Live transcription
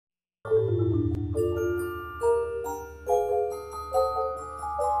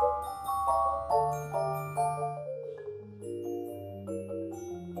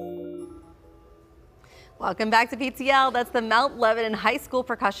Welcome back to PTL. That's the Mount Lebanon High School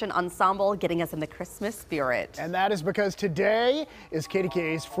Percussion Ensemble getting us in the Christmas spirit. And that is because today is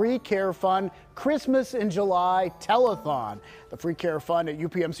KDKA's Free Care Fund Christmas in July Telethon. The Free Care Fund at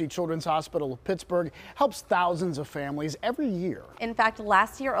UPMC Children's Hospital of Pittsburgh helps thousands of families every year. In fact,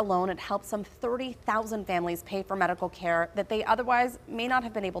 last year alone, it helped some 30,000 families pay for medical care that they otherwise may not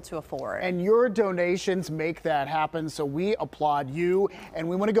have been able to afford. And your donations make that happen, so we applaud you. And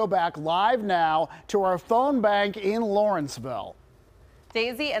we want to go back live now to our phone bank in Lawrenceville.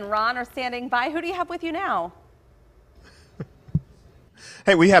 Daisy and Ron are standing by. Who do you have with you now?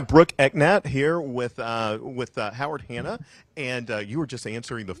 Hey, we have Brooke Eknat here with Howard Hanna, and you were just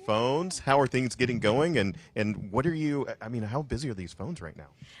answering the phones. How are things getting going, and what are you, I mean, how busy are these phones right now?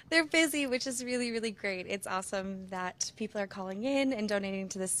 They're busy, which is really, really great. It's awesome that people are calling in and donating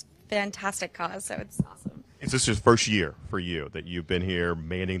to this fantastic cause, so it's awesome. Is this your first year for you that you've been here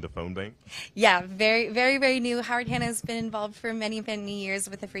manning the phone bank? Yeah, very, very, very new. Howard Hanna has been involved for many, many years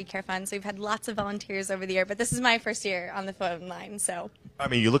with the Free Care Fund, so we've had lots of volunteers over the year, but this is my first year on the phone line, so. I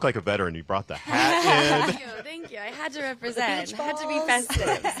mean, you look like a veteran. You brought the hat in. Thank you. I had to represent. I had to be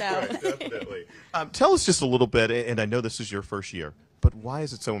festive, so. Right, definitely. Tell us just a little bit, and I know this is your first year, but why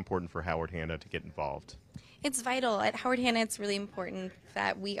is it so important for Howard Hanna to get involved? It's vital. At Howard Hanna, it's really important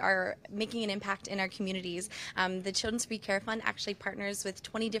that we are making an impact in our communities. The Children's Free Care Fund actually partners with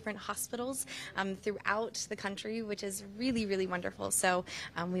 20 different hospitals throughout the country, which is really, really wonderful. So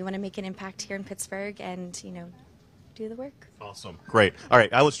we want to make an impact here in Pittsburgh and, you know, do the work. Awesome. Great. All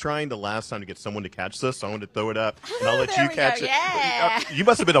right. I was trying the last time to get someone to catch this, so I wanted to throw it up, and I'll let you catch it. Yeah. You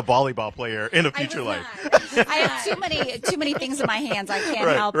must have been a volleyball player in a future life. I have too many things in my hands. I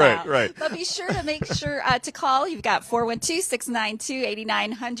can't help out. Right. But be sure to make sure to call. You've got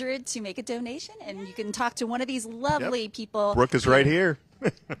 412-692-8900 to make a donation, and you can talk to one of these lovely people. Brooke is right here.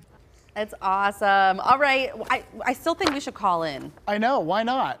 It's awesome. All right. I still think we should call in. I know. Why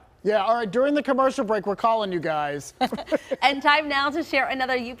not? Yeah, all right, during the commercial break, we're calling you guys. And time now to share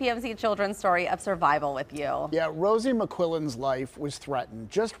another UPMC children's story of survival with you. Yeah, Rosie McQuillan's life was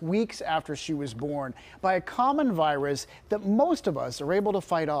threatened just weeks after she was born by a common virus that most of us are able to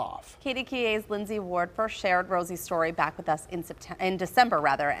fight off. KDKA's Lindsay Ward first shared Rosie's story back with us in December,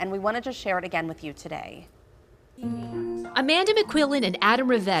 and we wanted to share it again with you today. Amanda McQuillan and Adam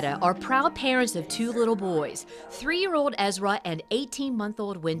Rivetta are proud parents of two little boys, 3-year-old Ezra and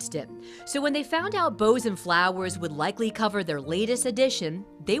 18-month-old Winston. So when they found out Bows and Flowers would likely cover their latest edition,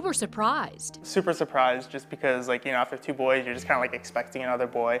 they were surprised. Super surprised, just because, like, you know, after 2 boys, you're just kind of like expecting another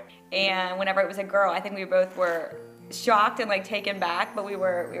boy. And whenever it was a girl, I think we both were shocked and like taken back, but we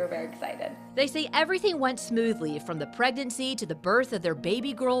were very excited. They say everything went smoothly from the pregnancy to the birth of their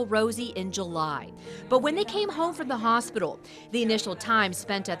baby girl Rosie in July. But when they came home from the hospital, the initial time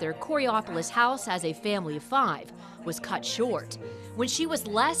spent at their Coriopolis house as a family of 5 was cut short. When she was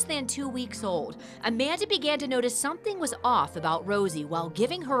less than 2 weeks old, Amanda began to notice something was off about Rosie while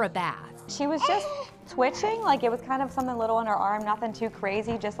giving her a bath. She was just twitching, like it was kind of something little in her arm, nothing too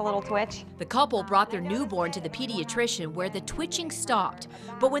crazy, just a little twitch. The couple brought their newborn to the pediatrician where the twitching stopped.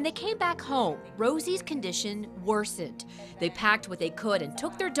 But when they came back home, Rosie's condition worsened. They packed what they could and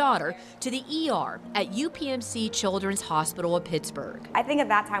took their daughter to the ER at UPMC Children's Hospital of Pittsburgh. I think at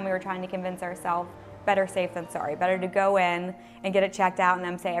that time we were trying to convince ourselves better safe than sorry. Better to go in and get it checked out and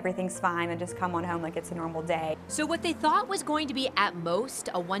them say everything's fine and just come on home like it's a normal day. So what they thought was going to be at most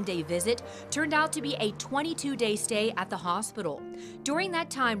a one-day visit turned out to be a 22-day stay at the hospital. During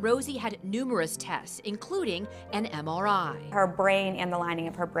that time, Rosie had numerous tests, including an MRI. Her brain and the lining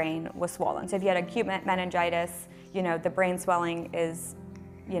of her brain was swollen. So if you had acute meningitis, you know, the brain swelling is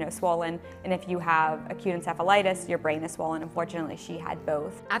swollen, and if you have acute encephalitis, your brain is swollen. Unfortunately, she had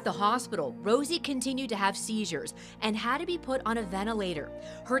both. At the hospital, Rosie continued to have seizures and had to be put on a ventilator.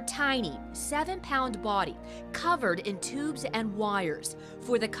 Her tiny 7-pound body covered in tubes and wires.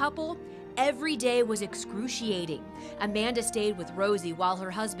 For the couple, every day was excruciating. Amanda stayed with Rosie while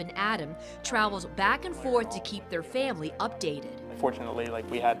her husband Adam travels back and forth to keep their family updated. Fortunately,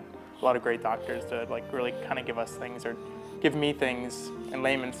 like, we had a lot of great doctors to really kind of give us things, or give me things in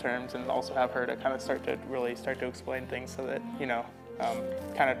layman's terms, and also have her to kind of start to explain things so that,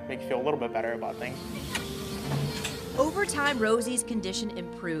 kind of make you feel a little bit better about things. Over time, Rosie's condition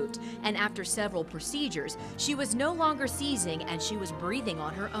improved, and after several procedures, she was no longer seizing and she was breathing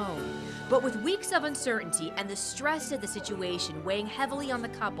on her own. But with weeks of uncertainty and the stress of the situation weighing heavily on the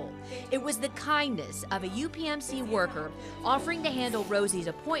couple, it was the kindness of a UPMC worker offering to handle Rosie's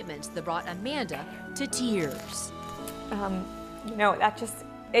appointments that brought Amanda to tears. You know,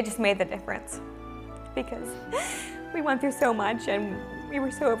 it just made the difference, because we went through so much and we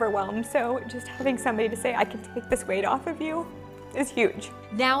were so overwhelmed. So just having somebody to say, I can take this weight off of you, is huge.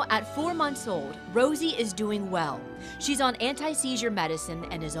 Now at 4 months old, Rosie is doing well. She's on anti-seizure medicine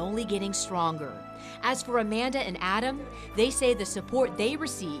and is only getting stronger. As for Amanda and Adam, they say the support they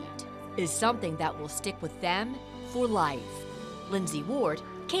received is something that will stick with them for life. Lindsay Ward,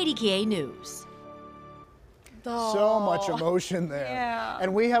 KDKA News. So much emotion there. Yeah.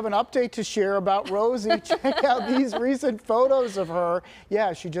 And we have an update to share about Rosie. Check out these recent photos of her.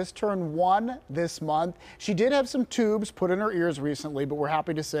 Yeah, she just turned 1 this month. She did have some tubes put in her ears recently, but we're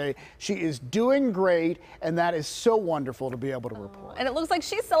happy to say she is doing great, and that is so wonderful to be able to report. And it looks like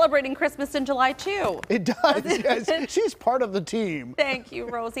she's celebrating Christmas in July too. It does, yes. She's part of the team. Thank you,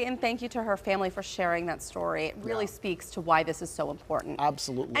 Rosie, and thank you to her family for sharing that story. It really speaks to why this is so important.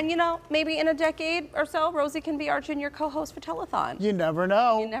 Absolutely. And you know, maybe in a decade or so, Rosie can be our junior co-host for Telethon. You never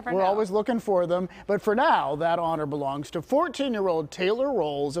know. You never We're know. always looking for them. But for now, that honor belongs to 14-year-old Taylor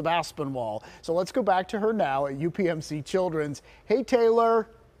Rolls of Aspinwall. So let's go back to her now at UPMC Children's. Hey, Taylor.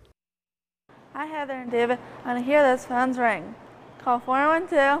 Hi, Heather and David. When I hear those phones ring, call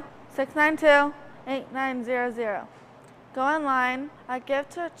 412-692-8900. Go online at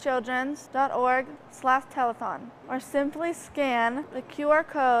givetochildrens.org/telethon or simply scan the QR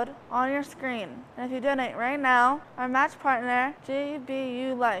code on your screen. And if you donate right now, our match partner,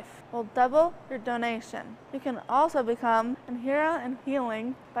 GBU Life, will double your donation. You can also become a hero in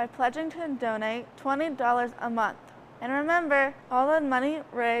healing by pledging to donate $20 a month. And remember, all the money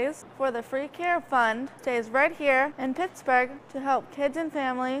raised for the Free Care Fund stays right here in Pittsburgh to help kids and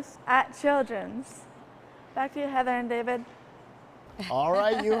families at Children's. Back to you, Heather and David. All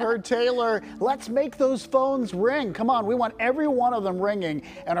right, you heard Taylor. Let's make those phones ring. Come on, we want every one of them ringing,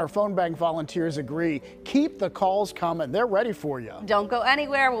 and our phone bank volunteers agree. Keep the calls coming. They're ready for you. Don't go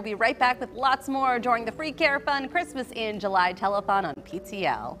anywhere. We'll be right back with lots more during the Free Care Fund Christmas in July telethon on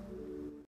PTL.